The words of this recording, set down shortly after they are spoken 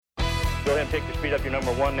go ahead and pick your speed up. Your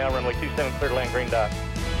number 1 now, runway 27, clear to land, green dot.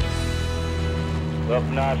 Well,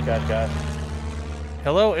 from nice guys.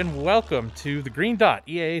 Hello and welcome to the Green Dot,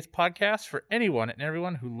 EAA's podcast for anyone and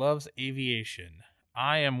everyone who loves aviation.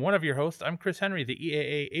 I am one of your hosts. I'm Chris Henry, the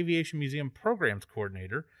EAA Aviation Museum Programs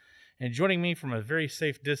Coordinator. And joining me from a very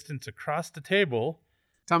safe distance across the table,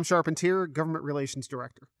 Tom Charpentier, Government Relations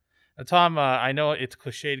Director. Tom, I know it's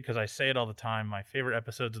cliched because I say it all the time. My favorite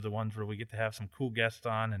episodes are the ones where we get to have some cool guests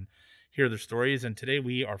on and hear their stories. And today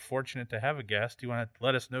we are fortunate to have a guest. Do you want to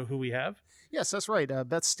let us know who we have? Yes, that's right.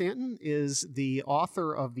 Beth Stanton is the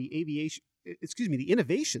author of the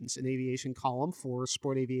Innovations in Aviation column for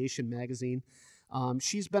Sport Aviation magazine.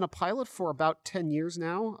 She's been a pilot for about 10 years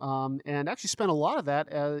now, and actually spent a lot of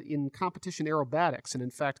that in competition aerobatics, and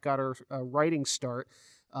in fact got her writing start,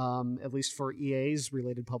 at least for EA's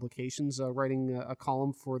related publications, writing a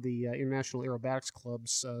column for the International Aerobatics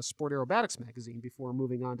Club's Sport Aerobatics magazine before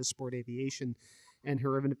moving on to Sport Aviation and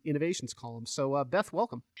her Innovations column. So, Beth,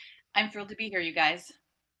 welcome. I'm thrilled to be here, you guys.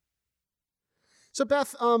 So,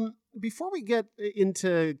 Beth, before we get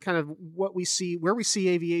into kind of what we see, where we see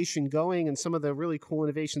aviation going and some of the really cool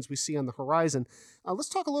innovations we see on the horizon, let's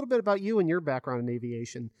talk a little bit about you and your background in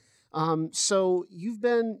aviation. So you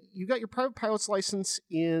got your private pilot's license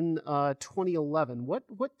in 2011.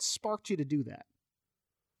 What sparked you to do that?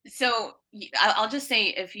 So I'll just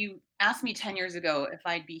say, if you asked me 10 years ago if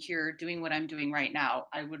I'd be here doing what I'm doing right now,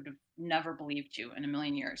 I would have never believed you in a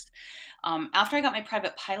million years. After I got my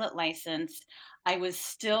private pilot license, I was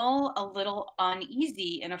still a little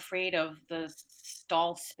uneasy and afraid of the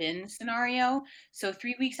stall spin scenario. So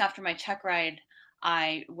 3 weeks after my check ride,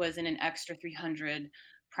 I was in an extra 300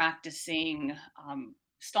 practicing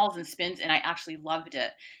stalls and spins, and I actually loved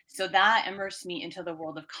it. So that immersed me into the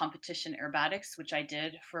world of competition aerobatics, which I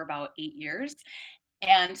did for about 8 years.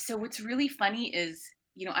 And so what's really funny is,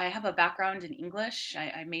 I have a background in English.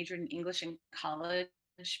 I majored in English in college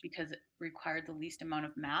because it required the least amount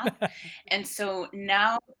of math. And so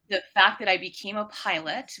now the fact that I became a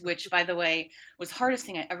pilot, which, by the way, was the hardest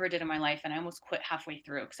thing I ever did in my life, and I almost quit halfway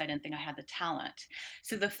through because I didn't think I had the talent.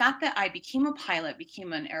 So the fact that I became a pilot,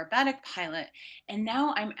 became an aerobatic pilot, and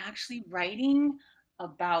now I'm actually writing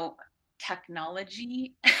about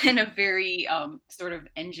technology in a very sort of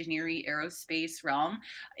engineering aerospace realm.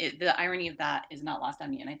 The irony of that is not lost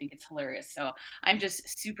on me, and I think it's hilarious. So I'm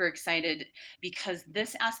just super excited because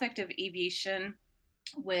this aspect of aviation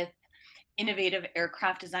with innovative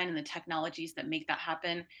aircraft design and the technologies that make that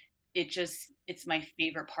happen, it's my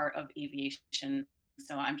favorite part of aviation.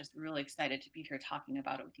 So I'm just really excited to be here talking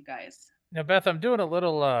about it with you guys. Now, Beth, I'm doing a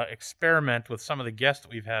little experiment with some of the guests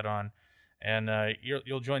that we've had on, and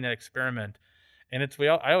you'll join that experiment. And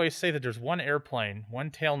I always say that there's one airplane, one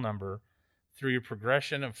tail number through your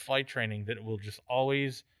progression of flight training that will just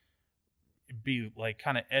always be like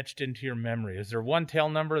kind of etched into your memory. Is there one tail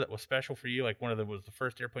number that was special for you, like was the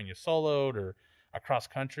first airplane you soloed or across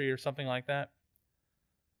country or something like that?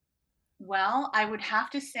 Well, I would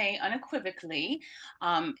have to say unequivocally,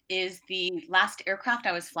 is the last aircraft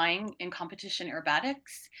I was flying in competition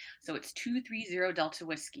aerobatics. So it's 230 Delta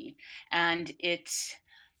Whiskey, and it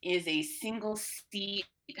is a single seat,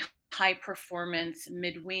 high performance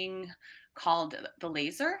mid-wing called the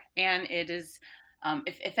Laser. And it is,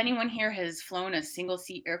 if anyone here has flown a single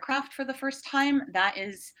seat aircraft for the first time, that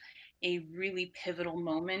is a really pivotal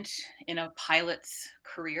moment in a pilot's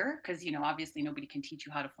career, because obviously nobody can teach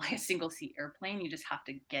you how to fly a single seat airplane. You just have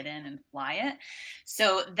to get in and fly it.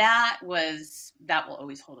 So that will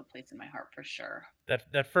always hold a place in my heart for sure.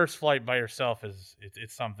 That first flight by yourself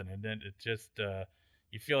it's something, and then it just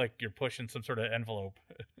you feel like you're pushing some sort of envelope.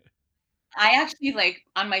 I actually,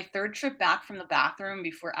 on my third trip back from the bathroom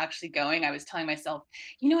before actually going, I was telling myself,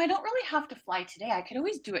 I don't really have to fly today. I could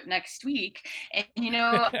always do it next week. And,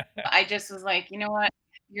 I just was like, you know what?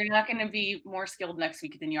 You're not going to be more skilled next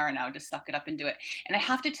week than you are now. Just suck it up and do it. And I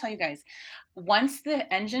have to tell you guys, once the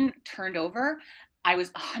engine turned over, I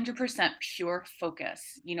was 100% pure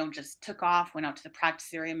focus, just took off, went out to the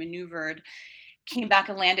practice area, maneuvered, came back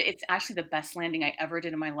and landed. It's actually the best landing I ever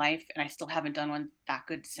did in my life, and I still haven't done one that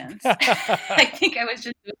good since. I think I was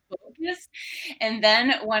just focused. And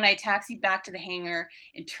then when I taxied back to the hangar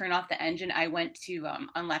and turned off the engine, I went to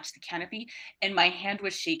unlatch the canopy, and my hand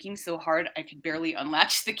was shaking so hard I could barely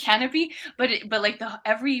unlatch the canopy. But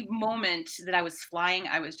every moment that I was flying,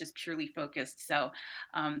 I was just purely focused. So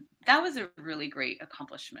that was a really great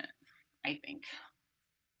accomplishment, I think.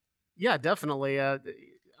 Yeah, definitely.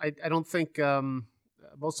 I don't think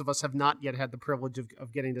most of us have not yet had the privilege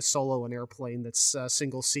of getting to solo an airplane that's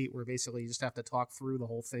single seat, where basically you just have to talk through the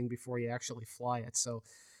whole thing before you actually fly it. So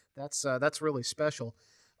that's really special.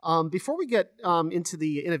 Before we get into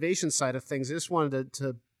the innovation side of things, I just wanted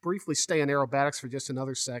to briefly stay on aerobatics for just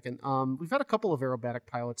another second. We've had a couple of aerobatic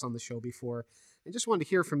pilots on the show before, and just wanted to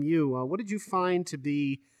hear from you. What did you find to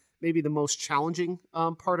be maybe the most challenging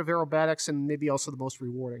part of aerobatics, and maybe also the most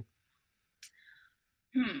rewarding?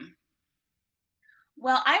 Hmm.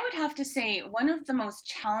 Well, I would have to say one of the most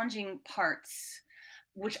challenging parts,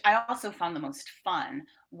 which I also found the most fun,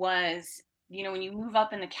 was, when you move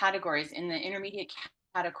up in the categories, in the intermediate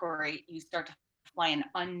category, you start to fly an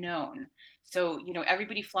unknown. So,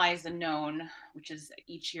 everybody flies a known, which is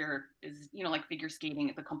each year is, like figure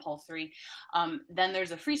skating, the compulsory. Then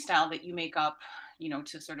there's a freestyle that you make up,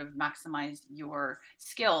 to sort of maximize your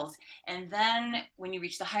skills. And then when you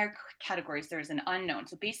reach the higher categories, there's an unknown.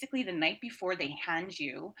 So basically, the night before they hand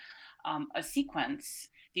you a sequence,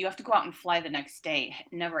 you have to go out and fly the next day,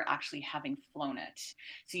 never actually having flown it.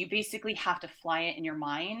 So you basically have to fly it in your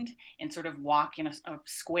mind and sort of walk in a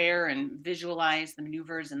square and visualize the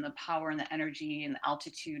maneuvers and the power and the energy and the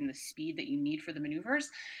altitude and the speed that you need for the maneuvers.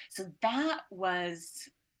 So that was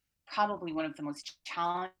probably one of the most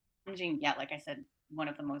challenging, yet, like I said, one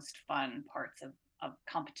of the most fun parts of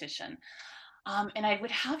competition. And I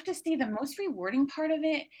would have to say the most rewarding part of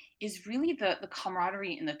it is really the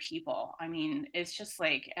camaraderie and the people. I mean, it's just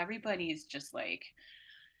like everybody's just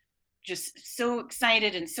so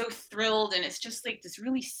excited and so thrilled, and it's just like this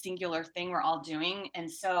really singular thing we're all doing. And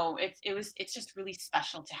so it's just really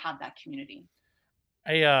special to have that community.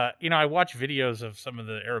 I watch videos of some of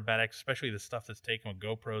the aerobatics, especially the stuff that's taken with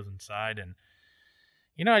GoPros inside, and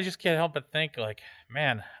I just can't help but think, like,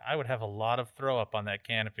 man, I would have a lot of throw up on that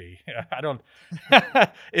canopy. I don't.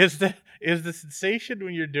 Is the sensation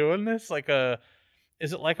when you're doing this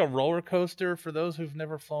is it like a roller coaster for those who've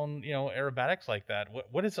never flown, aerobatics like that?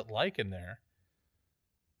 What is it like in there?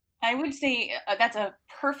 I would say that's a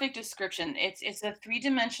perfect description. It's a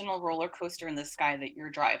three-dimensional roller coaster in the sky that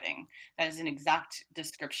you're driving. That is an exact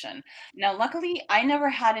description. Now, luckily, I never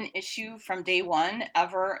had an issue from day one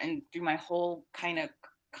ever, and through my whole kind of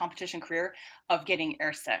competition career, of getting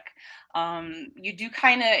airsick. You do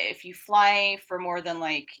kind of, if you fly for more than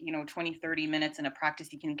 20, 30 minutes in a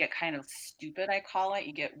practice, you can get kind of stupid, I call it.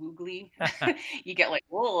 You get woogly. You get like,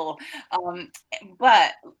 whoa.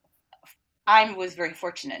 But I was very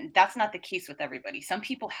fortunate. That's not the case with everybody. Some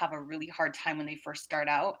people have a really hard time when they first start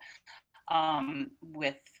out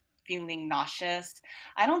with feeling nauseous.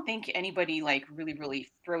 I don't think anybody really, really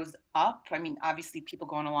throws up. I mean, obviously, people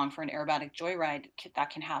going along for an aerobatic joyride,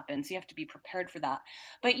 that can happen. So you have to be prepared for that.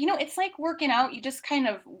 But, it's like working out. You just kind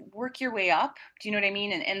of work your way up. Do you know what I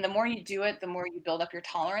mean? And the more you do it, the more you build up your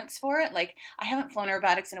tolerance for it. Like, I haven't flown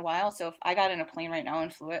aerobatics in a while. So if I got in a plane right now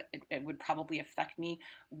and flew it, it would probably affect me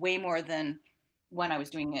way more than when I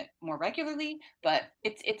was doing it more regularly. But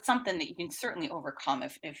it's something that you can certainly overcome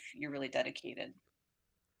if you're really dedicated.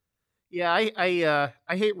 Yeah, I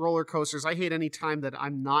hate roller coasters. I hate any time that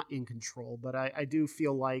I'm not in control. But I do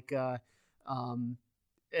feel like, um,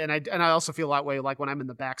 and I also feel that way like when I'm in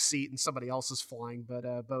the back seat and somebody else is flying. But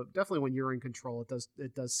definitely when you're in control,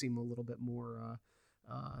 it does seem a little bit more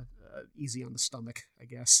easy on the stomach, I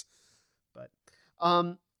guess. But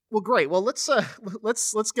well, great. Well, let's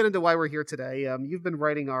get into why we're here today. You've been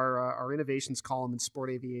writing our innovations column in sport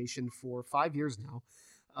aviation for 5 years now.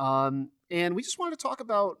 And we just wanted to talk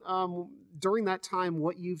about during that time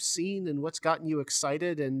what you've seen and what's gotten you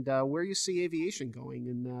excited, and where you see aviation going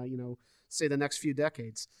in say the next few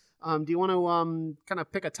decades. Do you want to kind of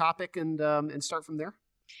pick a topic and start from there?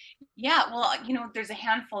 Yeah, well, there's a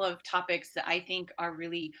handful of topics that I think are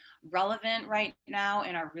really relevant right now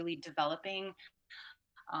and are really developing,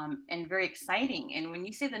 and very exciting. And when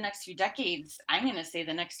you say the next few decades, I'm going to say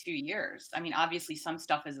the next few years. I mean, obviously, some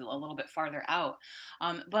stuff is a little bit farther out.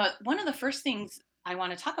 But one of the first things I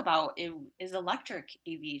want to talk about is electric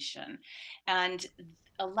aviation. And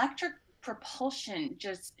electric propulsion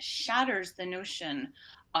just shatters the notion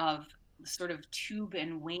of sort of tube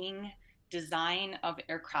and wing design of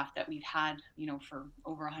aircraft that we've had, for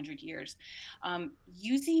over 100 years.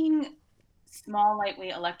 Using small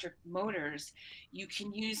lightweight electric motors, you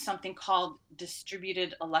can use something called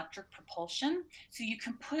distributed electric propulsion. So you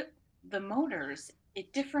can put the motors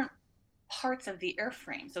at different parts of the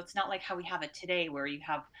airframe. So it's not like how we have it today, where you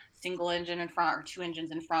have single engine in front or two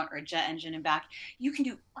engines in front or a jet engine in back. You can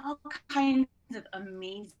do all kinds of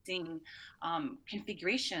amazing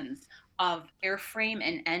configurations of airframe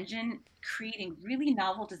and engine, creating really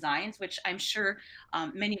novel designs, which I'm sure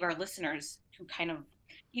many of our listeners who kind of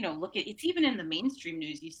look at, it's even in the mainstream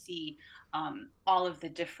news, you see all of the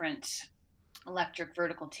different electric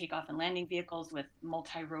vertical takeoff and landing vehicles with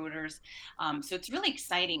multi-rotors. So it's really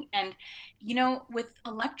exciting. And, with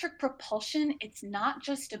electric propulsion, it's not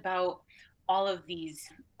just about all of these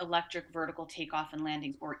electric vertical takeoff and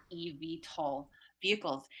landings or eVTOL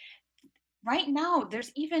vehicles. Right now,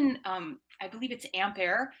 there's even, I believe it's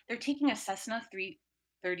Ampere. They're taking a Cessna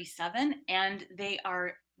 337 and they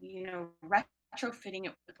are, retrofitting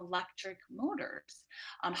it with electric motors,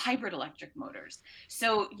 hybrid electric motors.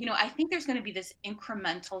 So, I think there's going to be this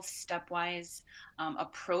incremental, stepwise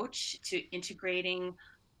approach to integrating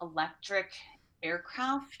electric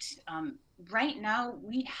aircraft. Right now,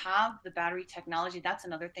 we have the battery technology. That's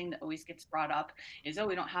another thing that always gets brought up is, oh,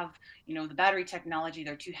 we don't have the battery technology,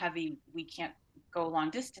 they're too heavy, we can't go long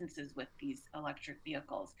distances with these electric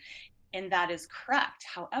vehicles. And that is correct.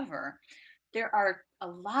 However, there are a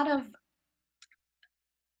lot of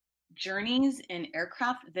journeys in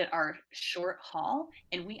aircraft that are short haul,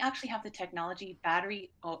 and we actually have the technology, battery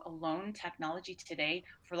alone technology today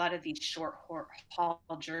for a lot of these short haul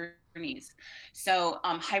journeys. So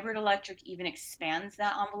hybrid electric even expands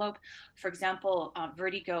that envelope. For example,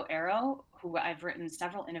 Vertigo Aero, who I've written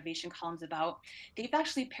several innovation columns about, they've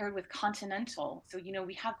actually paired with Continental. So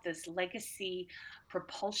we have this legacy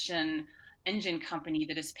propulsion engine company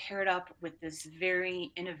that is paired up with this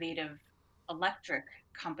very innovative electric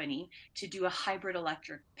company to do a hybrid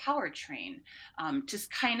electric powertrain,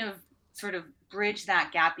 just kind of sort of bridge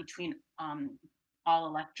that gap between all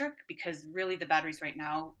electric, because really the batteries right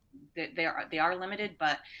now, they are limited,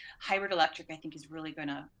 but hybrid electric I think is really going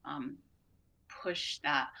to push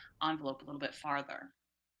that envelope a little bit farther.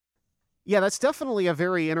 Yeah, that's definitely a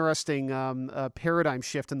very interesting paradigm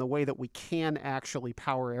shift in the way that we can actually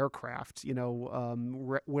power aircraft.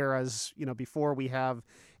 Whereas before we have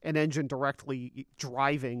an engine directly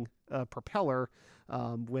driving a propeller,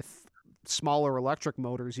 with smaller electric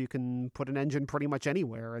motors, you can put an engine pretty much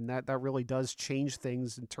anywhere, and that really does change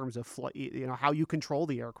things in terms of how you control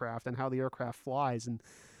the aircraft and how the aircraft flies,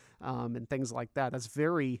 and things like that. That's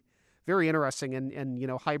very, very interesting.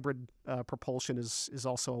 And hybrid propulsion is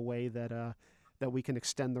also a way that we can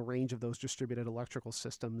extend the range of those distributed electrical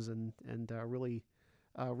systems, and really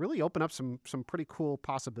open up some pretty cool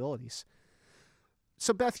possibilities.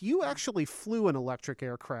 So Beth, you actually flew an electric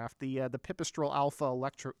aircraft, the Pipistrel Alpha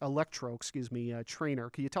Electro, trainer.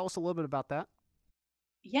 Can you tell us a little bit about that?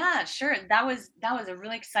 Yeah, sure. That was a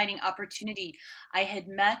really exciting opportunity. I had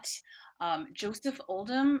met Joseph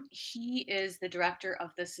Oldham. He is the director of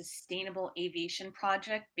the Sustainable Aviation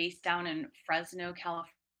Project based down in Fresno,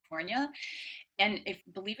 California. And if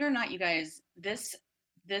believe it or not, you guys, this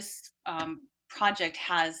project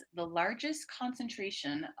has the largest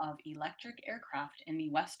concentration of electric aircraft in the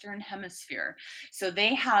Western Hemisphere. So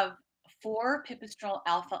they have four Pipistrel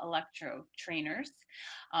Alpha Electro trainers.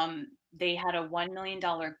 They had a $1 million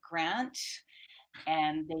grant,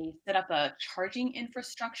 and they set up a charging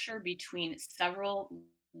infrastructure between several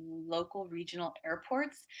local regional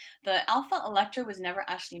airports. The Alpha Electro was never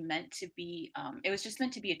actually meant to be, it was just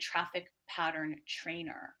meant to be a traffic pattern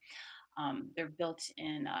trainer. They're built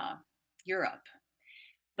in Europe.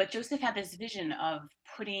 But Joseph had this vision of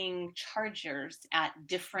putting chargers at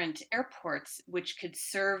different airports, which could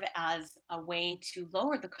serve as a way to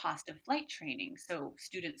lower the cost of flight training, so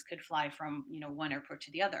students could fly from one airport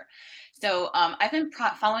to the other. So I've been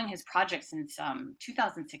following his project since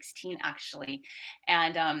 2016, actually,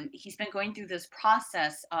 and he's been going through this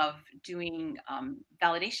process of doing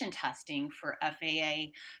validation testing for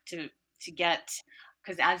FAA to get,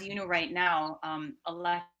 because as you know right now,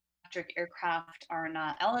 electric aircraft are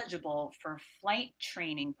not eligible for flight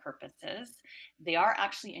training purposes. They are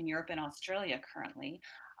actually in Europe and Australia currently,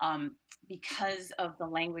 because of the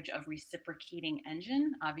language of reciprocating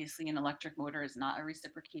engine. Obviously, an electric motor is not a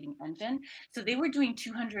reciprocating engine. So they were doing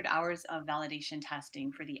 200 hours of validation testing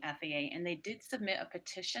for the FAA, and they did submit a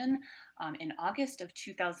petition in August of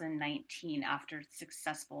 2019 after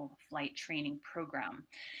successful flight training program.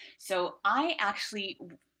 So I actually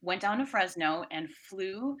went down to Fresno and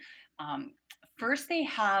flew. Um, First, they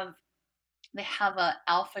have a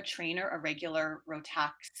Alpha Trainer, a regular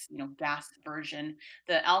Rotax, gas version.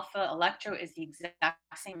 The Alpha Electro is the exact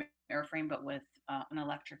same airframe, but with an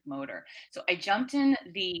electric motor. So I jumped in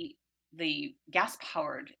the gas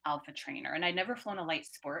powered Alpha Trainer, and I'd never flown a light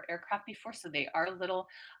sport aircraft before, so they are a little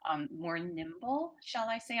more nimble, shall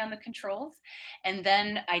I say, on the controls. And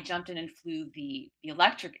then I jumped in and flew the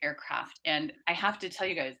electric aircraft, and I have to tell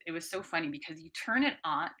you guys, it was so funny because you turn it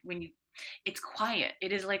on when you It's quiet.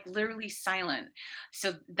 It is like literally silent.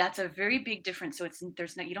 So that's a very big difference. So it's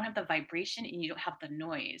there's no, you don't have the vibration and you don't have the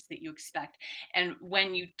noise that you expect. And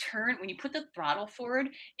when you put the throttle forward,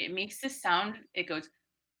 it makes this sound. It goes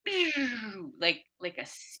like a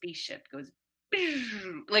spaceship goes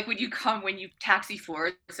like when you taxi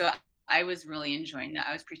forward. So I was really enjoying that.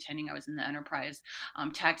 I was pretending I was in the Enterprise,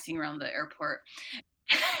 taxiing around the airport.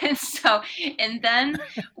 And so, and then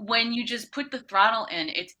when you just put the throttle in,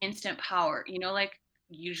 it's instant power. Like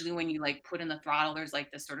usually when you like put in the throttle, there's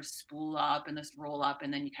like this sort of spool up and this roll up,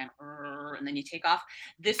 and then you kind of and then you take off.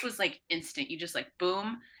 This was like instant. You just like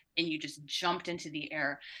boom, and you just jumped into the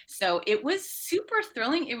air. So it was super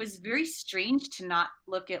thrilling. It was very strange to not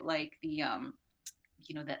look at like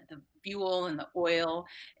that the fuel and the oil,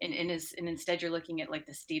 and instead you're looking at like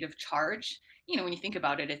the state of charge. When you think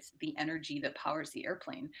about it, it's the energy that powers the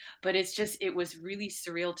airplane. But it was really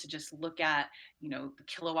surreal to just look at the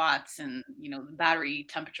kilowatts and the battery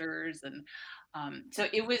temperatures. And so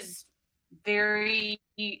it was very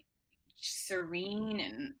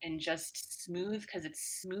serene and just smooth, because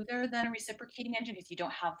it's smoother than a reciprocating engine because you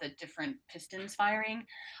don't have the different pistons firing.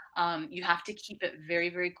 You have to keep it very,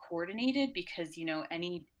 very coordinated, because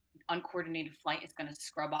any uncoordinated flight is going to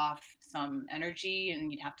scrub off some energy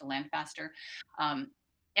and you'd have to land faster. Um,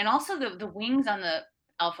 and also the wings on the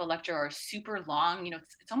Alpha Electra are super long.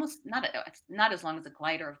 It's almost it's not as long as a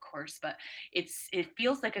glider, of course, but it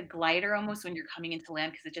feels like a glider almost when you're coming into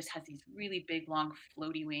land, because it just has these really big, long,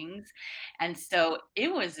 floaty wings. And so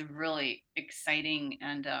it was really exciting.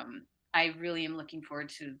 And I really am looking forward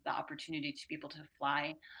to the opportunity to be able to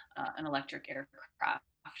fly an electric aircraft.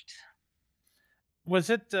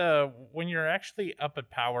 Was it when you're actually up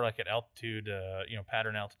at power, like at altitude,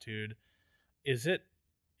 pattern altitude? Is it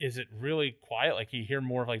really quiet? Like you hear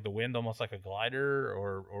more of like the wind, almost like a glider,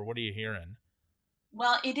 or what are you hearing?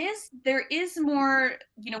 Well, there is more,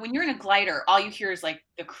 when you're in a glider, all you hear is like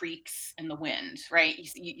the creaks and the wind, right?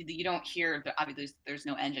 You don't hear obviously there's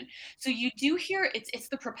no engine. So you do hear it's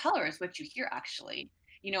the propeller is what you hear actually.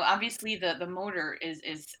 Obviously the motor is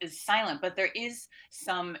silent, but there is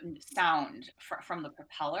some sound from the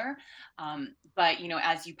propeller. But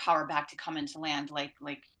as you power back to come into land, like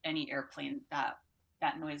any airplane,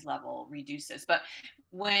 that noise level reduces. But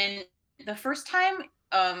when the first time,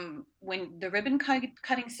 when the ribbon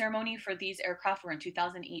cutting ceremony for these aircraft were in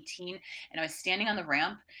 2018, and I was standing on the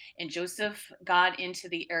ramp, and Joseph got into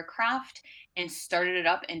the aircraft and started it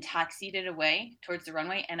up and taxied it away towards the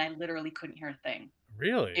runway, and I literally couldn't hear a thing. It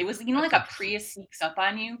Really? was, That's like a interesting. Prius sneaks up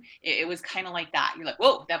on you. It was kind of like that. You're like,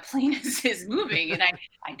 whoa, that plane is moving, and I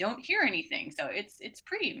don't hear anything. So it's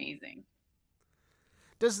pretty amazing.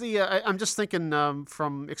 Does I'm just thinking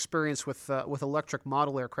from experience with electric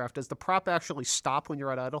model aircraft. Does the prop actually stop when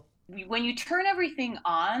you're at idle? When you turn everything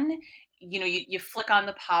on, you flick on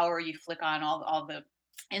the power, you flick on all the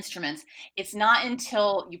instruments. It's not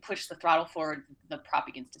until you push the throttle forward the prop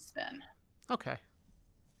begins to spin. Okay.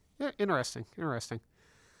 Yeah, interesting. Interesting.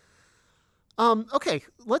 Okay,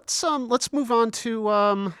 let's move on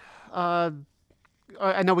to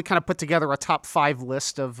I know we kind of put together a top 5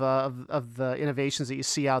 list of the innovations that you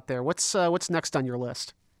see out there. What's next on your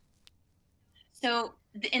list? So,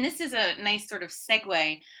 and this is a nice sort of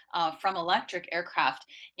segue from electric aircraft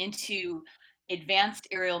into advanced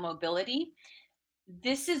aerial mobility.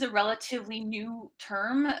 This is a relatively new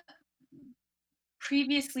term.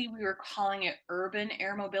 Previously, we were calling it urban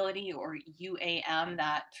air mobility, or UAM.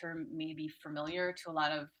 That term may be familiar to a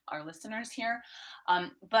lot of our listeners here.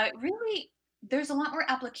 But really, there's a lot more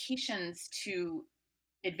applications to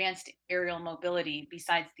advanced aerial mobility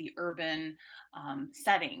besides the urban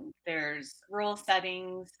setting. There's rural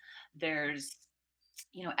settings, there's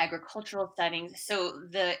agricultural settings. So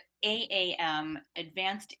the AAM,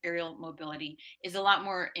 advanced aerial mobility, is a lot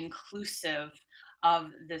more inclusive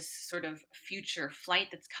of this sort of future flight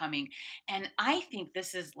that's coming. And I think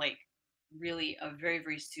this is like really a very,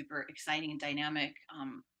 very super exciting and dynamic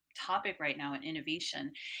topic right now in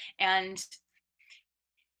innovation. And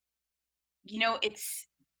it's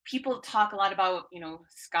people talk a lot about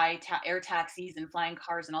air taxis and flying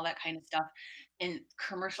cars and all that kind of stuff in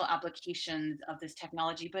commercial applications of this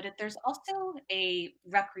technology, but there's also a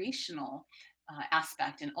recreational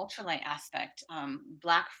aspect, an ultralight aspect.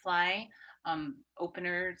 Blackfly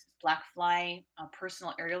openers, Blackfly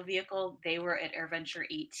personal aerial vehicle, they were at AirVenture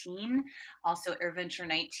 18, also AirVenture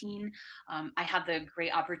 19. I had the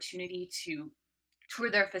great opportunity to tour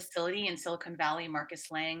their facility in Silicon Valley. Marcus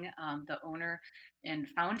Lang, the owner and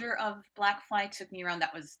founder of Blackfly, took me around.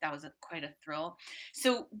 That was quite a thrill.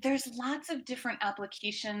 So there's lots of different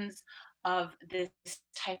applications of this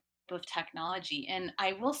type of technology. And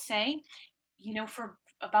I will say, for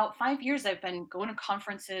about 5 years, I've been going to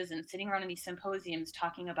conferences and sitting around in these symposiums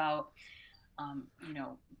talking about, um, you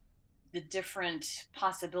know, the different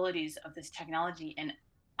possibilities of this technology. And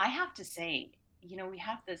I have to say, we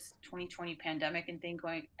have this 2020 pandemic and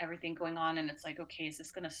everything going on, and it's like, okay, is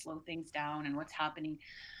this going to slow things down? And what's happening?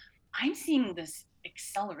 I'm seeing this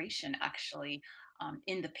acceleration actually,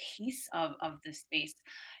 in the pace of this space.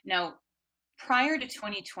 Now, prior to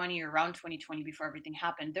 2020 or around 2020, before everything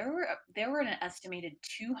happened, there were an estimated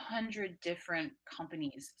 200 different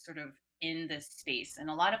companies sort of in this space, and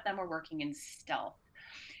a lot of them were working in stealth,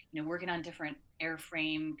 working on different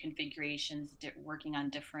airframe configurations, working on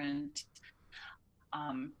different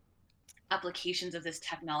um, applications of this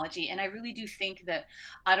technology. And I really do think that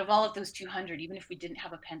out of all of those 200, even if we didn't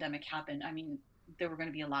have a pandemic happen, I mean, there were going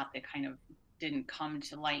to be a lot that kind of didn't come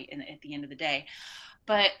to light at the end of the day.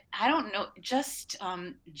 But I don't know, just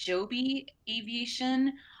Joby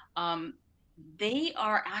Aviation, um, they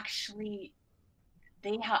are actually,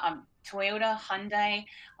 they have Toyota, Hyundai,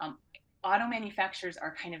 um, auto manufacturers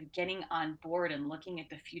are kind of getting on board and looking at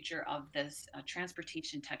the future of this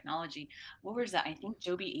transportation technology. What was that? I think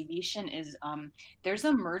Joby Aviation is, there's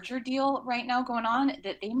a merger deal right now going on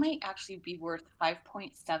that they might actually be worth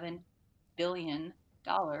 $5.7 billion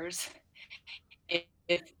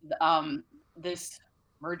if this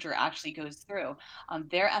merger actually goes through.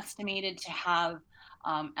 They're estimated to have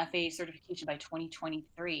FAA certification by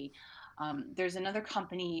 2023. There's another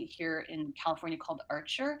company here in California called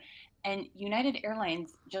Archer, and United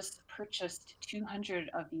Airlines just purchased 200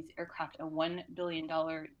 of these aircraft, a $1 billion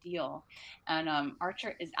deal. And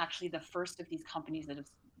Archer is actually the first of these companies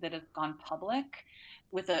that have gone public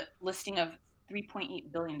with a listing of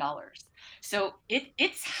 $3.8 billion. So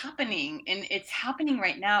it's happening, and it's happening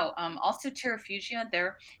right now. Also,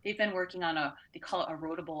 Terrafugia, they've been working on they call it a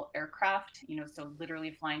roadable aircraft, so literally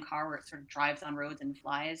a flying car where it sort of drives on roads and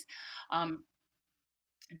flies. Um,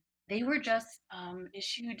 they were just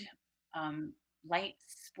issued light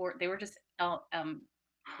sport. They were just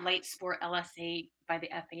light sport LSA by the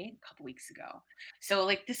FAA a couple weeks ago. So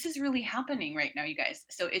like this is really happening right now, you guys.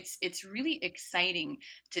 So it's really exciting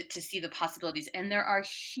to see the possibilities, and there are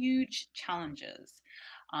huge challenges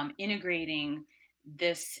integrating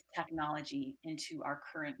this technology into our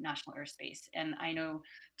current national airspace. And I know,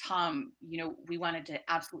 Tom, we wanted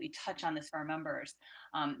to absolutely touch on this for our members,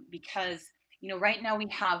 because right now we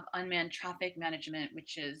have unmanned traffic management,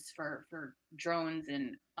 which is for drones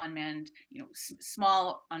and unmanned,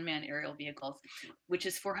 small unmanned aerial vehicles, which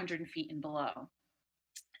is 400 feet and below.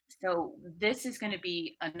 So this is going to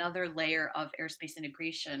be another layer of airspace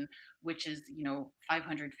integration, which is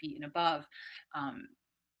 500 feet and above,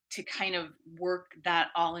 to kind of work that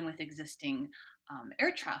all in with existing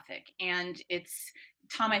air traffic. And it's,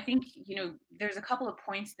 Tom, I think, there's a couple of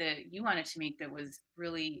points that you wanted to make that was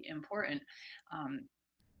really important.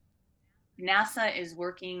 NASA is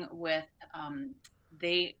working with,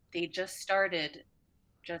 they just started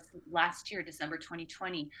just last year, December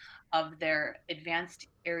 2020, of their Advanced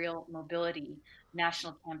Aerial Mobility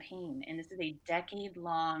National Campaign. And this is a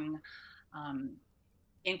decade-long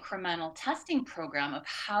incremental testing program of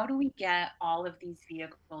how do we get all of these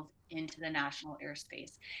vehicles into the national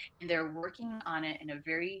airspace. And they're working on it in a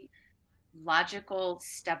very logical,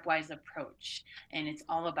 stepwise approach. And it's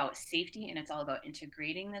all about safety, and it's all about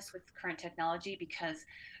integrating this with current technology, because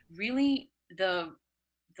really the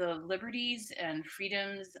liberties and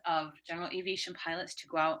freedoms of general aviation pilots to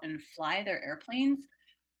go out and fly their airplanes,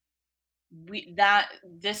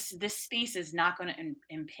 this space is not going to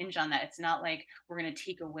impinge on that. It's not like we're going to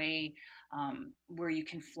take away where you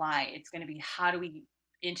can fly. It's going to be, how do we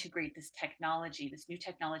integrate this technology, this new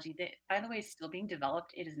technology that, by the way, is still being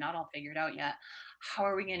developed. It is not all figured out yet. How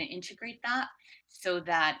are we going to integrate that so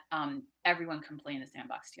that everyone can play in the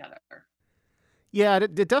sandbox together? Yeah,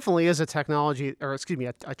 it definitely is a technology, or excuse me,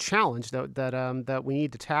 a challenge that we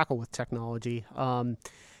need to tackle with technology.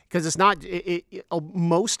 Because it's not,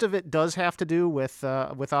 most of it does have to do with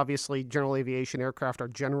obviously general aviation aircraft are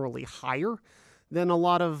generally higher than a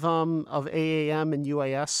lot of AAM and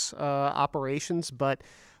UAS operations. But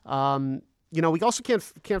we also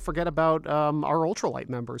can't forget about our ultralight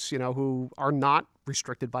members, who are not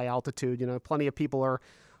restricted by altitude. Plenty of people are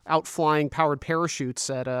out flying powered parachutes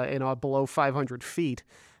at below 500 feet.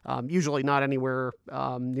 Usually not anywhere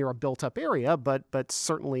near a built-up area, but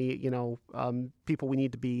certainly, people we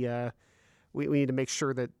need to be we need to make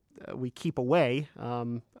sure that we keep away,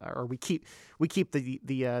 or we keep the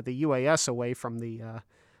UAS away from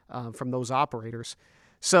those operators.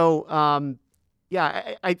 So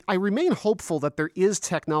I remain hopeful that there is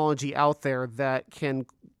technology out there that can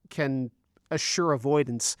can assure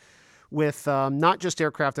avoidance with not just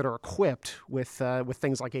aircraft that are equipped with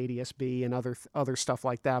things like ADS-B and other stuff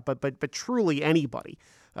like that, but truly anybody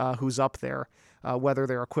who's up there, whether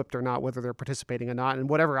they're equipped or not, whether they're participating or not, and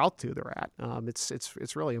whatever altitude they're at.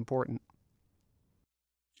 It's really important.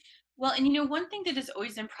 Well, and one thing that has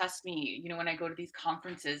always impressed me, when I go to these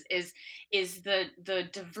conferences is the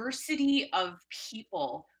diversity of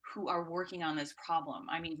people who are working on this problem.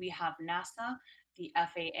 I mean, we have NASA, the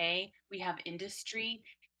FAA, we have industry,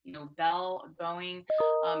 Bell, Boeing,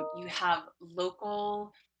 you have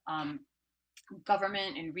local um,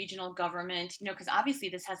 government and regional government, because obviously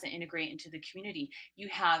this has to integrate into the community. You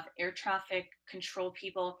have air traffic control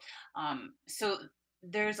people. So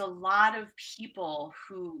there's a lot of people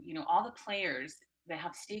who, all the players that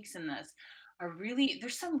have stakes in this are really,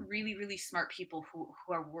 there's some really, really smart people who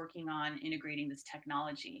are working on integrating this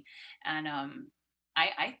technology. And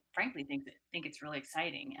I frankly think it's really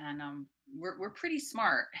exciting. And we're pretty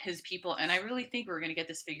smart as people, and I really think we're going to get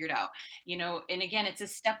this figured out. And again, it's a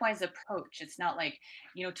stepwise approach. It's not like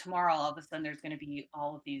tomorrow all of a sudden there's going to be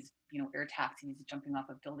all of these air taxis jumping off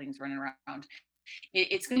of buildings running around.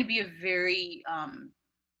 It's going to be a very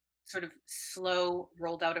sort of slow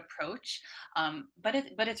rolled out approach, but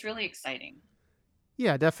it's really exciting.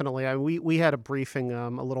 Yeah, definitely. We had a briefing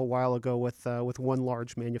a little while ago with one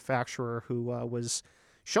large manufacturer who was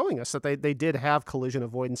showing us that they did have collision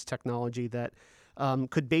avoidance technology that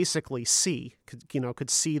could basically could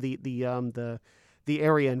see the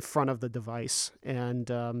area in front of the device and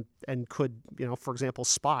could, for example,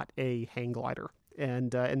 spot a hang glider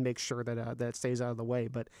and make sure that that stays out of the way.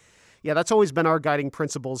 But yeah, that's always been our guiding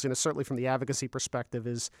principles, certainly from the advocacy perspective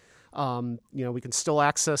is, we can still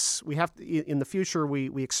access, we have to, in the future,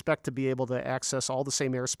 we expect to be able to access all the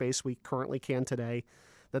same airspace we currently can today,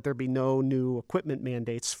 that there be no new equipment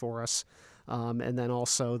mandates for us, and then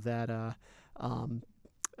also that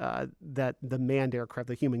that the manned aircraft,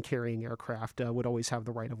 the human carrying aircraft, would always have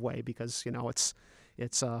the right of way because,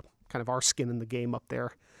 it's kind of our skin in the game up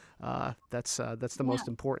there. That's the Yeah. most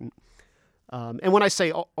important. And when I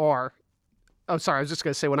say R, I'm sorry, I was just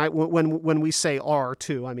going to say when we say R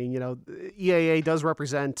too, I mean, EAA does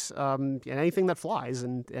represent anything that flies,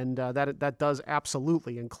 and that does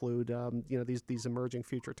absolutely include these emerging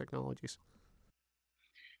future technologies.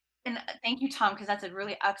 And thank you, Tom, because that's a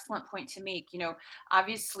really excellent point to make.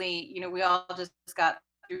 Obviously, we all just got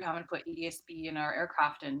through having to put EDSB in our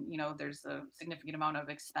aircraft, and there's a significant amount of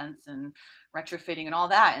expense and retrofitting and all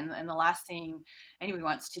that. And the last thing anybody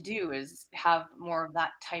wants to do is have more of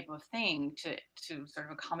that type of thing to sort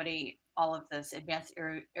of accommodate all of this advanced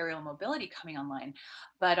aerial mobility coming online.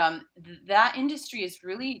 But that industry is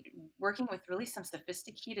really working with really some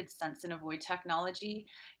sophisticated sense and avoid technology.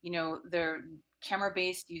 They're camera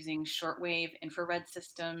based using shortwave infrared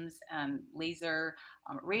systems and laser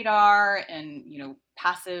radar and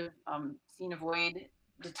passive see and avoid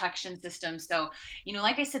detection systems. So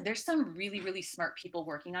like I said, there's some really, really smart people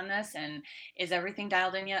working on this. And is everything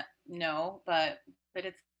dialed in yet? No, but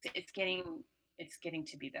it's getting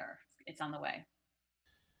to be there. It's on the way.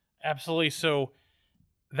 Absolutely. So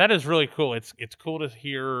that is really cool. It's cool to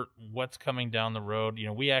hear what's coming down the road.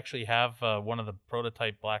 We actually have one of the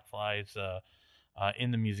prototype Blackflies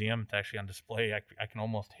in the museum. It's actually on display. I can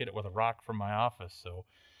almost hit it with a rock from my office. So,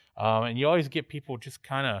 and you always get people just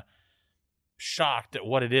kind of shocked at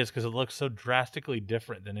what it is because it looks so drastically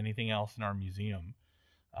different than anything else in our museum.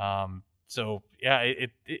 So yeah,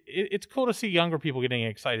 it's cool to see younger people getting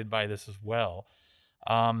excited by this as well.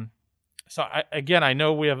 So I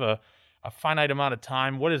know we have a finite amount of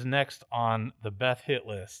time. What is next on the Beth hit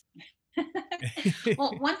list?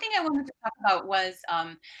 Well, one thing I wanted to talk about was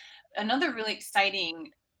another really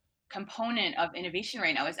exciting component of innovation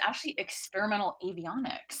right now is actually experimental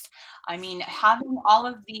avionics. I mean, having all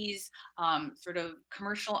of these sort of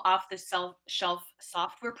commercial off the shelf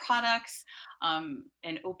software products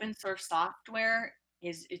and open source software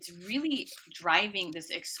it's really driving this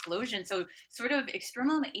explosion. So sort of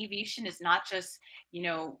experimental aviation is not just,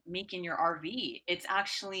 making your RV, it's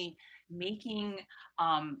actually making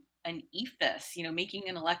an EFIS, making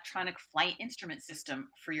an electronic flight instrument system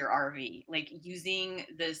for your RV, like using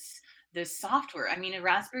this software. I mean, a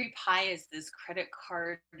Raspberry Pi is this credit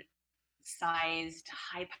card sized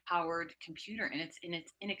high powered computer, and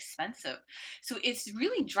it's inexpensive. So it's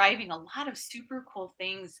really driving a lot of super cool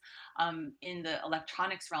things in the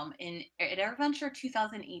electronics realm. At AirVenture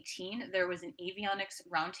 2018 there was an avionics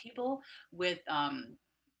roundtable with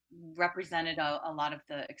represented a lot of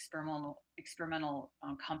the experimental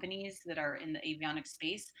companies that are in the avionics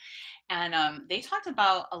space, and they talked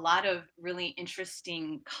about a lot of really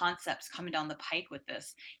interesting concepts coming down the pike with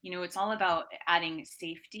this. It's all about adding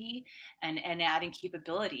safety and adding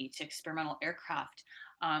capability to experimental aircraft.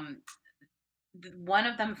 Um, One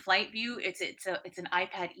of them, Flight View, it's an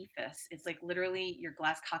iPad ethos. It's like literally your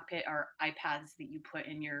glass cockpit are iPads that you put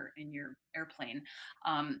in your airplane.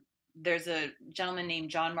 um, there's a gentleman named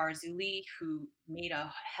John Marzulli who made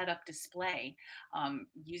a head-up display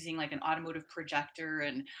using like an automotive projector,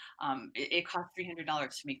 and it cost $300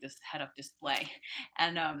 to make this head-up display.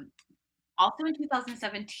 And also in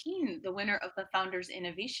 2017, the winner of the Founders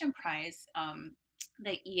Innovation Prize,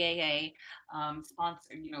 the EAA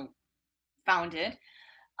sponsor, founded,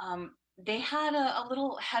 they had a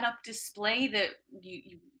little head-up display that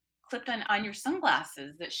you clipped on your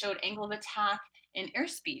sunglasses that showed angle of attack and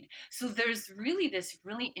airspeed. So there's really this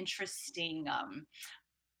really interesting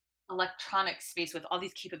electronic space with all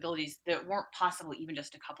these capabilities that weren't possible even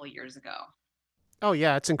just a couple of years ago. Oh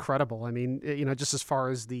yeah, it's incredible. I mean, just as far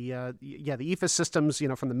as the EFIS systems,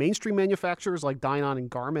 from the mainstream manufacturers like Dynon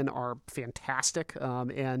and Garmin are fantastic,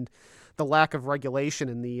 and the lack of regulation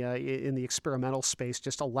in the experimental space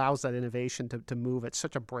just allows that innovation to move at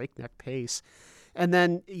such a breakneck pace. And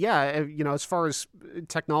then, yeah, as far as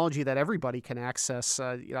technology that everybody can access,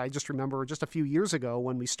 I just remember just a few years ago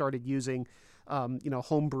when we started using,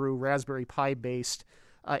 homebrew Raspberry Pi based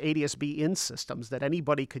ADS-B in systems that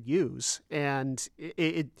anybody could use, and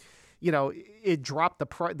it dropped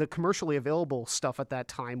the commercially available stuff at that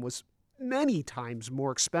time was many times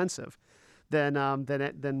more expensive than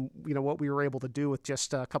what we were able to do with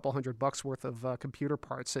just a couple $100 worth of computer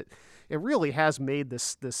parts. It really has made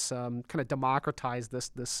this kind of democratized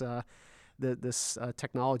this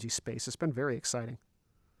technology space. It's been very exciting.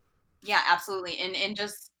 Yeah, absolutely. And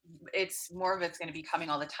just it's more of it's going to be coming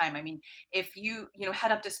all the time. I mean, if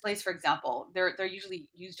head up displays, for example, they're usually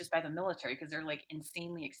used just by the military because they're like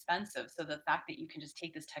insanely expensive. So the fact that you can just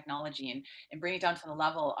take this technology and bring it down to the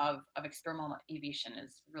level of experimental aviation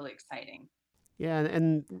is really exciting. Yeah,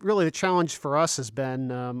 and really the challenge for us has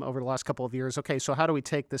been over the last couple of years. Okay, so how do we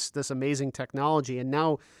take this amazing technology and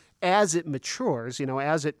now, as it matures,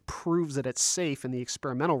 as it proves that it's safe in the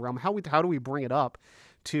experimental realm, how do we bring it up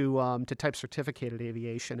to type certificated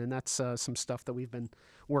aviation? And that's some stuff that we've been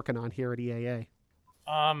working on here at EAA.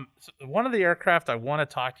 So one of the aircraft I want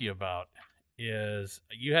to talk to you about is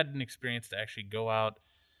you had an experience to actually go out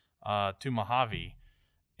to Mojave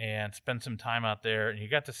and spend some time out there, and you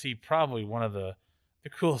got to see probably one of the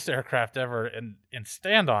coolest aircraft ever and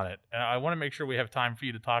stand on it. And I want to make sure we have time for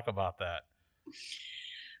you to talk about that.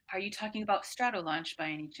 Are you talking about Stratolaunch by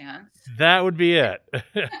any chance? That would be it.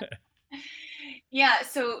 Yeah,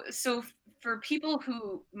 so for people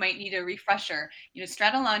who might need a refresher,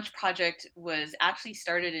 Stratolaunch project was actually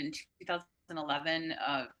started in 2011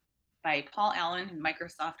 by Paul Allen,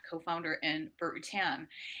 Microsoft co-founder, and Burt Rutan.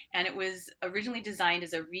 And it was originally designed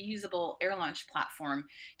as a reusable air launch platform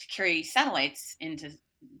to carry satellites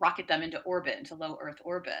rocket them into orbit, into low Earth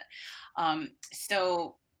orbit.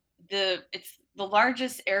 So it's the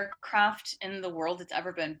largest aircraft in the world that's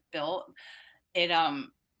ever been built. It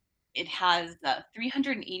has a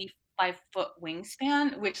 385-foot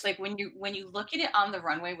wingspan, which like when you look at it on the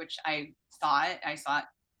runway, which I saw it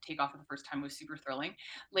take off for the first time, it was super thrilling.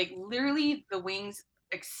 Like literally the wings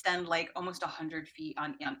extend like almost 100 feet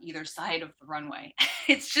on either side of the runway.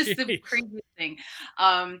 It's just the Jeez. craziest thing.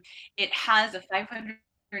 It has a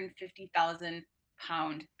 550,000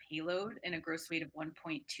 pound payload and a gross weight of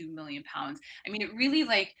 1.2 million pounds. I mean, it really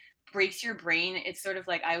like breaks your brain. It's sort of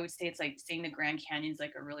like I would say it's like saying the Grand Canyon's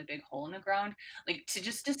like a really big hole in the ground. Like to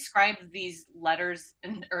just describe these letters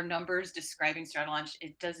or numbers describing Stratolaunch,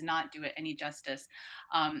 it does not do it any justice.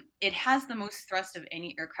 It has the most thrust of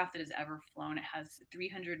any aircraft that has ever flown. It has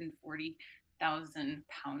 340,000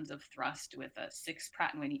 pounds of thrust with 6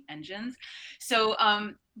 Pratt & Whitney engines. So,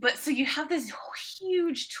 so you have this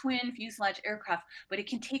huge twin fuselage aircraft, but it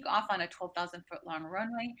can take off on a 12,000 foot long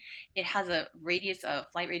runway. It has a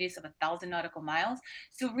flight radius of 1,000 nautical miles.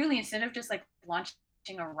 So really, instead of just like launching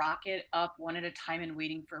a rocket up one at a time and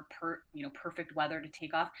waiting for perfect weather to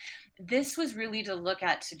take off, this was really to look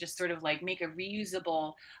at to just sort of like make a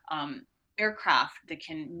reusable aircraft that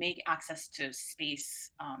can make access to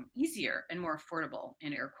space easier and more affordable,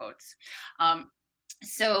 in air quotes.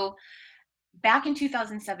 So back in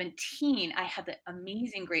 2017, I had the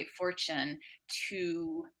amazing great fortune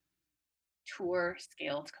to tour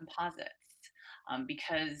scaled composites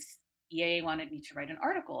because EAA wanted me to write an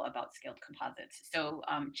article about scaled composites. So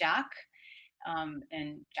Jack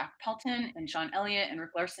and Jack Pelton and Sean Elliott and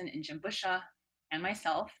Rick Larson and Jim Busha and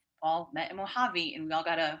myself all met in Mojave, and we all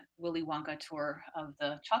got a Willy Wonka tour of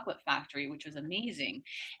the chocolate factory, which was amazing.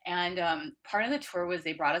 And part of the tour was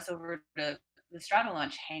they brought us over to the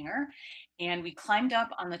Stratolaunch hangar, and we climbed up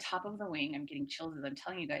on the top of the wing. I'm getting chills as I'm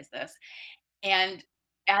telling you guys this. And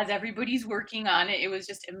as everybody's working on it, it was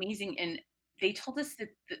just amazing. And they told us that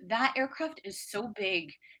that aircraft is so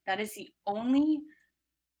big that is the only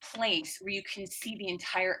place where you can see the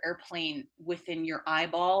entire airplane within your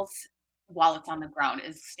eyeballs while it's on the ground,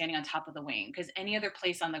 is standing on top of the wing, because any other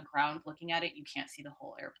place on the ground looking at it, you can't see the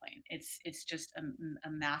whole airplane. It's just a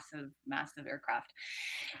massive aircraft.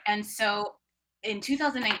 And so in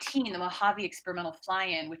 2019, the Mojave Experimental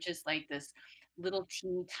Fly-In, which is like this little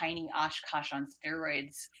teeny tiny Oshkosh on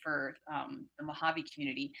steroids for the Mojave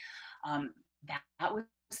community, that was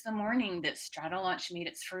the morning that Stratolaunch made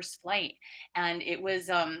its first flight. And it was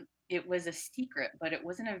a secret, but it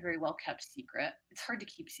wasn't a very well kept secret. It's hard to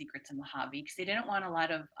keep secrets in Mojave because they didn't want a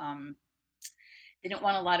lot of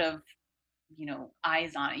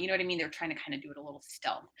eyes on it. You know what I mean? They're trying to kind of do it a little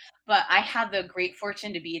stealth. But I had the great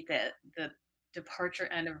fortune to be at the departure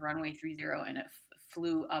end of runway 30, and it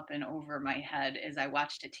flew up and over my head as I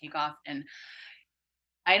watched it take off. And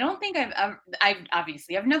I don't think I've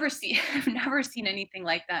never seen I've never seen anything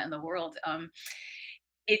like that in the world.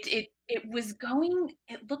 It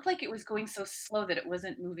looked like it was going so slow that it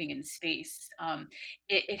wasn't moving in space.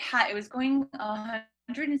 It was going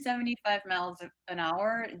 175 miles an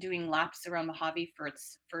hour, doing laps around Mojave for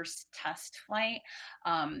its first test flight.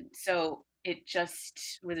 So it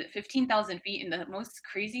just was at 15,000 feet. And the most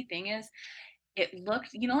crazy thing is, it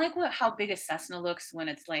looked, like how big a Cessna looks when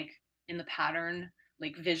it's like in the pattern,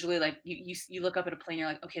 like visually, like you look up at a plane, you're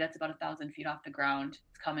like, okay, that's about 1,000 feet off the ground.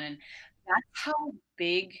 It's coming in. That's how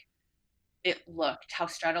big it looked, how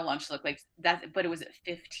Stratolaunch looked like that, but it was at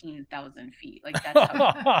 15,000 feet. Like that's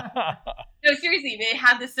how. No, seriously, they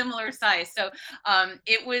had the similar size. So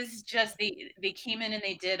it was just they came in and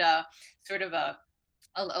they did a sort of a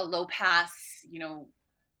low pass,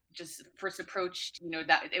 just first approach,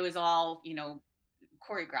 that it was all,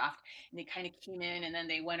 choreographed, and they kind of came in and then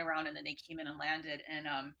they went around and then they came in and landed. And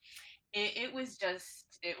it was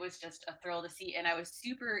just a thrill to see. And I was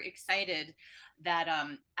super excited that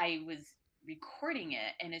I was recording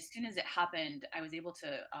it. And as soon as it happened, I was able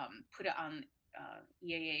to put it on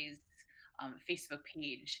EAA's Facebook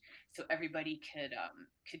page, so everybody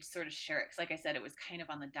could sort of share it. Because like I said, it was kind of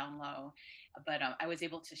on the down low, but I was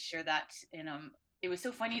able to share that. And it was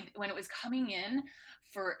so funny when it was coming in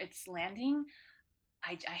for its landing.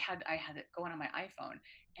 I had it going on my iPhone,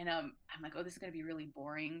 and I'm like, oh, this is gonna be really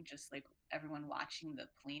boring, just like everyone watching the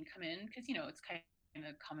plane come in, because it's kind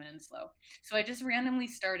of coming in slow. So I just randomly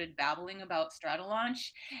started babbling about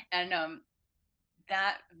Stratolaunch, and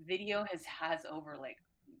that video has over like,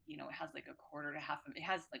 it has like it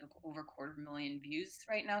has like over 250,000 views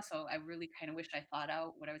right now. So I really kind of wish I thought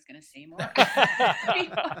out what I was gonna say more.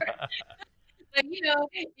 But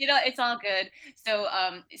it's all good. So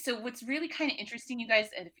what's really kind of interesting, you guys,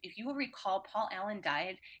 if you will recall, Paul Allen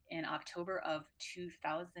died in October of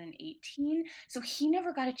 2018. So he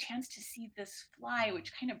never got a chance to see this fly,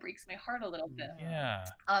 which kind of breaks my heart a little bit. Yeah.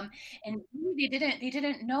 And they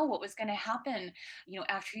didn't know what was going to happen,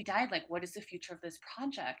 after he died. Like, what is the future of this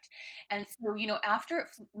project? And so, after it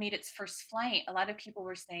made its first flight, a lot of people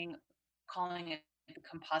were calling it the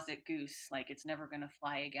composite goose, like it's never going to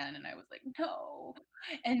fly again. And I was like, no.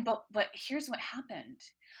 And but here's what happened.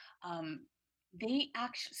 They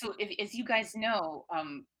actually, so as you guys know,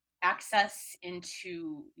 access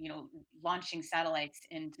into launching satellites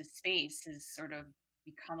into space has sort of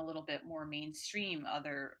become a little bit more mainstream.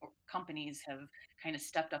 Other companies have kind of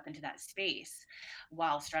stepped up into that space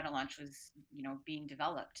while Stratolaunch was being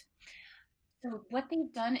developed. So what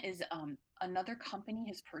they've done is another company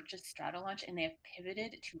has purchased Stratolaunch, and they have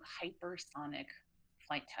pivoted to hypersonic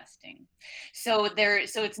flight testing. So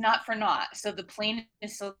it's not for naught. So the plane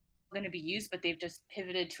is still going to be used, but they've just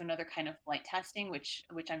pivoted to another kind of flight testing, which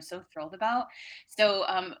I'm so thrilled about. So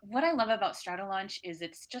what I love about Stratolaunch is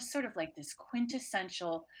it's just sort of like this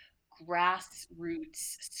quintessential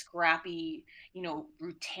grassroots, scrappy,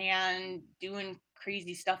 Rutan doing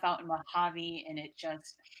crazy stuff out in Mojave, and it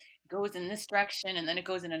just goes in this direction and then it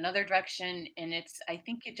goes in another direction. And I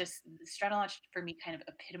think Stratolaunch for me kind of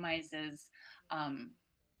epitomizes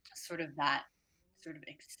sort of that sort of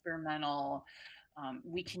experimental,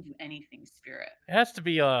 we can do anything spirit. It has to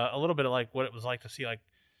be a little bit of like what it was like to see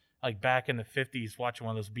like back in the 50s watching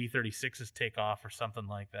one of those B-36s take off or something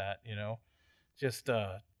like that, just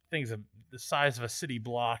things of the size of a city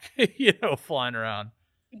block, flying around.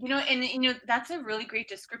 That's a really great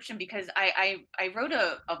description, because I wrote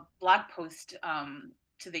a blog post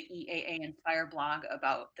to the EAA Inspire blog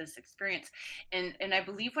about this experience, and I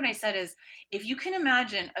believe what I said is, if you can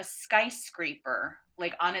imagine a skyscraper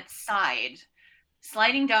like on its side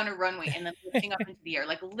sliding down a runway and then lifting up into the air,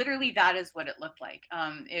 like literally that is what it looked like.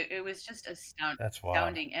 It was just That's wild.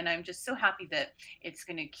 astounding, and I'm just so happy that it's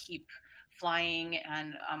going to keep flying.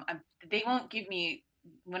 And they won't give me,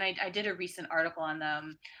 when I did a recent article on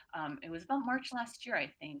them, it was about March last year,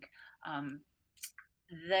 I think.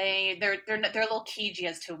 They're a little cagey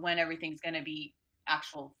as to when everything's going to be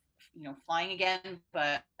actual, flying again,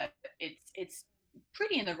 but it's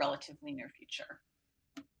pretty in the relatively near future.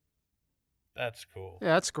 That's cool. Yeah,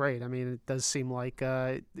 that's great. I mean, it does seem like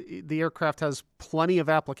the aircraft has plenty of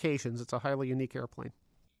applications. It's a highly unique airplane.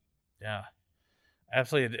 Yeah.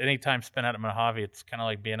 Absolutely. Any time spent out at Mojave, it's kind of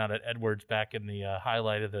like being out at Edwards back in the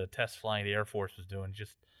highlight of the test flying the Air Force was doing.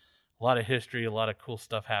 Just a lot of history, a lot of cool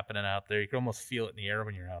stuff happening out there. You can almost feel it in the air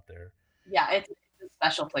when you're out there. Yeah, it's a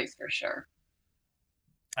special place for sure.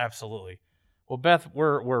 Absolutely. Well, Beth,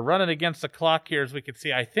 we're running against the clock here, as we can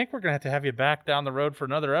see. I think we're going to have you back down the road for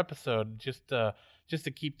another episode, just to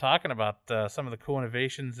keep talking about some of the cool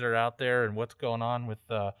innovations that are out there and what's going on with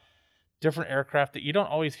different aircraft that you don't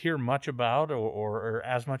always hear much about or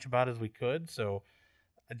as much about as we could. So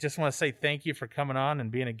I just want to say thank you for coming on and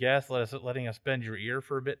being a guest, letting us bend your ear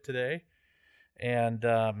for a bit today. And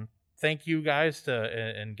thank you guys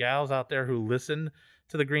and gals out there who listen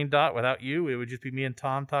to the Green Dot. Without you, it would just be me and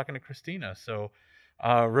Tom talking to Christina. So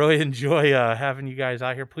really enjoy having you guys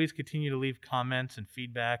out here. Please continue to leave comments and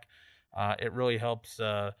feedback. It really helps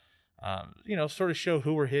sort of show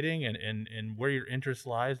who we're hitting and where your interest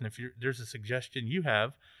lies. And if there's a suggestion you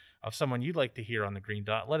have of someone you'd like to hear on the Green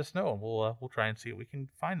Dot, let us know, and we'll try and see if we can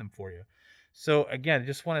find them for you. So again,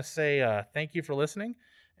 just want to say thank you for listening,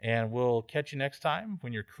 and we'll catch you next time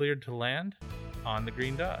when you're cleared to land on the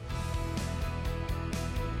Green Dot.